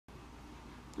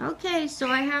Okay, so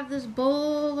I have this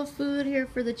bowl of food here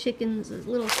for the chickens, a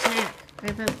little snack.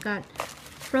 I've got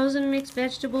frozen mixed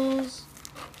vegetables,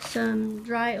 some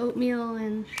dry oatmeal,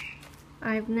 and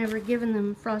I've never given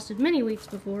them frosted mini wheats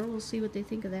before. We'll see what they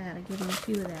think of that. I give them a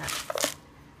few of that.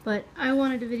 But I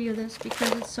wanted to video this because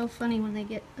it's so funny when they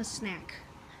get a snack.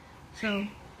 So,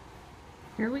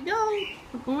 here we go.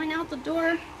 We're going out the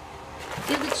door.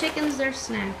 Give the chickens their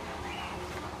snack.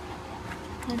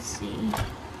 Let's see.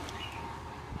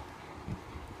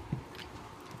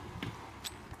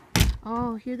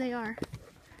 Oh, here they are.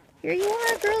 Here you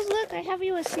are, girls. Look, I have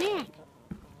you a snack.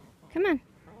 Come on.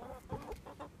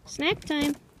 Snack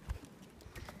time.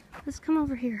 Let's come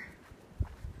over here.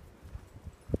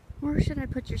 Where should I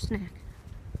put your snack?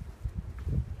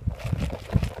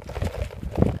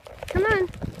 Come on.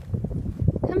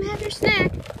 Come have your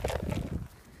snack.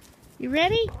 You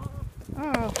ready?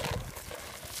 Oh.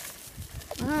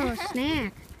 Oh,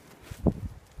 snack.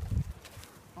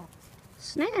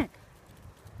 Snack.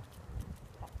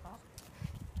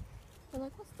 They're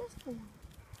like, what's this for?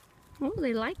 Oh,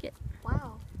 they like it.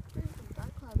 Wow.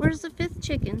 Where's the fifth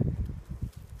chicken?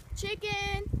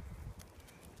 Chicken!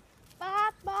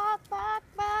 Bark, bark, bark,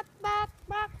 bark, bark,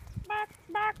 bark, bark,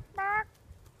 bark, bark.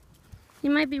 He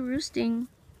might be roosting.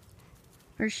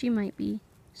 Or she might be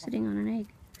sitting on an egg.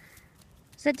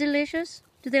 Is that delicious?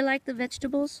 Do they like the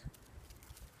vegetables?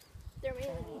 They're mainly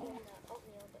eating the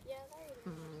oatmeal, but yeah,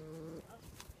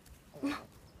 they're eating.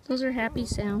 Those are happy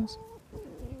sounds.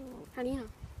 How do you know?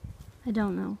 I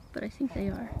don't know, but I think they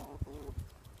are.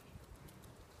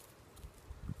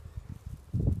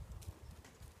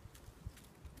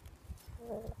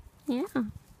 Yeah.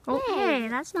 Oh, hey,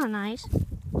 that's not nice.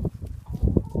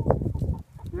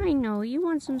 I know, you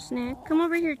want some snack. Come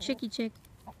over here, chickie chick.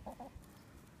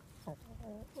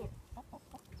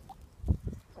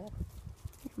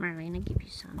 Marlene, I'll give you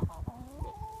some.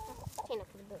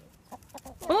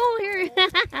 Oh, here.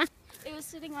 It was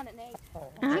sitting on an egg.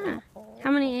 Ah,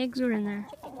 how many eggs were in there?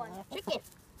 Chicken one. Chicken!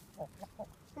 Oh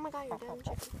my god, you're dumb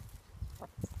chicken.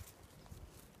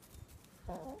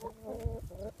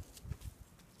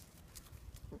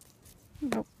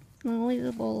 Nope. I'll leave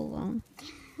the bowl alone.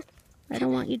 I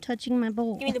don't want you touching my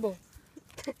bowl. Give me the bowl.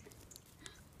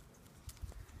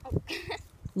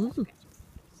 Ooh.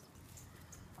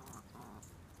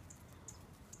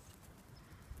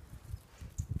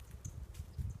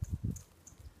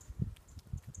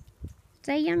 Is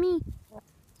that yummy?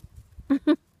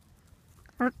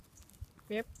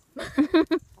 Yep.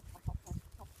 Oh,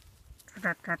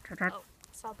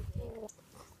 saw the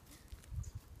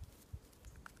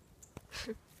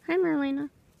egg. Hi, Marlena.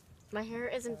 My hair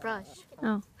isn't brushed.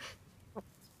 Oh. Well,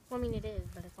 I mean it is,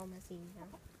 but it's all messy now.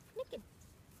 Naked.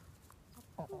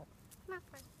 Not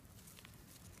fun.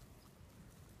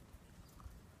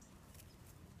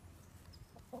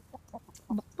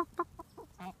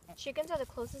 Chickens are the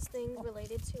closest things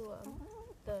related to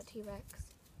the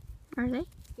T-Rex. Are they?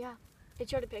 Yeah. It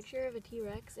showed a picture of a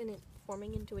T-Rex and it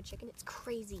forming into a chicken. It's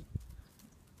crazy.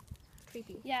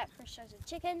 Creepy. Yeah, it first shows a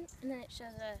chicken, and then it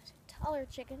shows a taller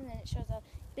chicken, and then it shows a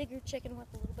bigger chicken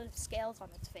with a little bit of scales on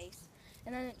its face.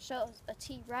 And then it shows a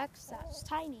T-Rex that's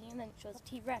tiny, and then it shows a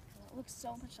T-Rex, and it looks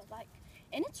so much alike.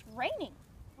 And it's raining.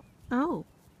 Oh.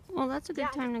 Well, that's a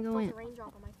good time to go in. A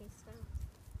raindrop on my face now.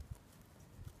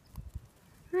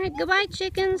 Alright, goodbye,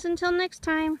 chickens. Until next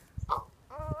time.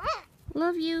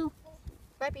 Love you.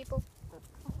 Bye, people.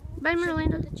 Bye, Should we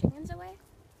Marlena. put the chickens away?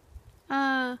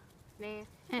 At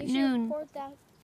We should noon. record that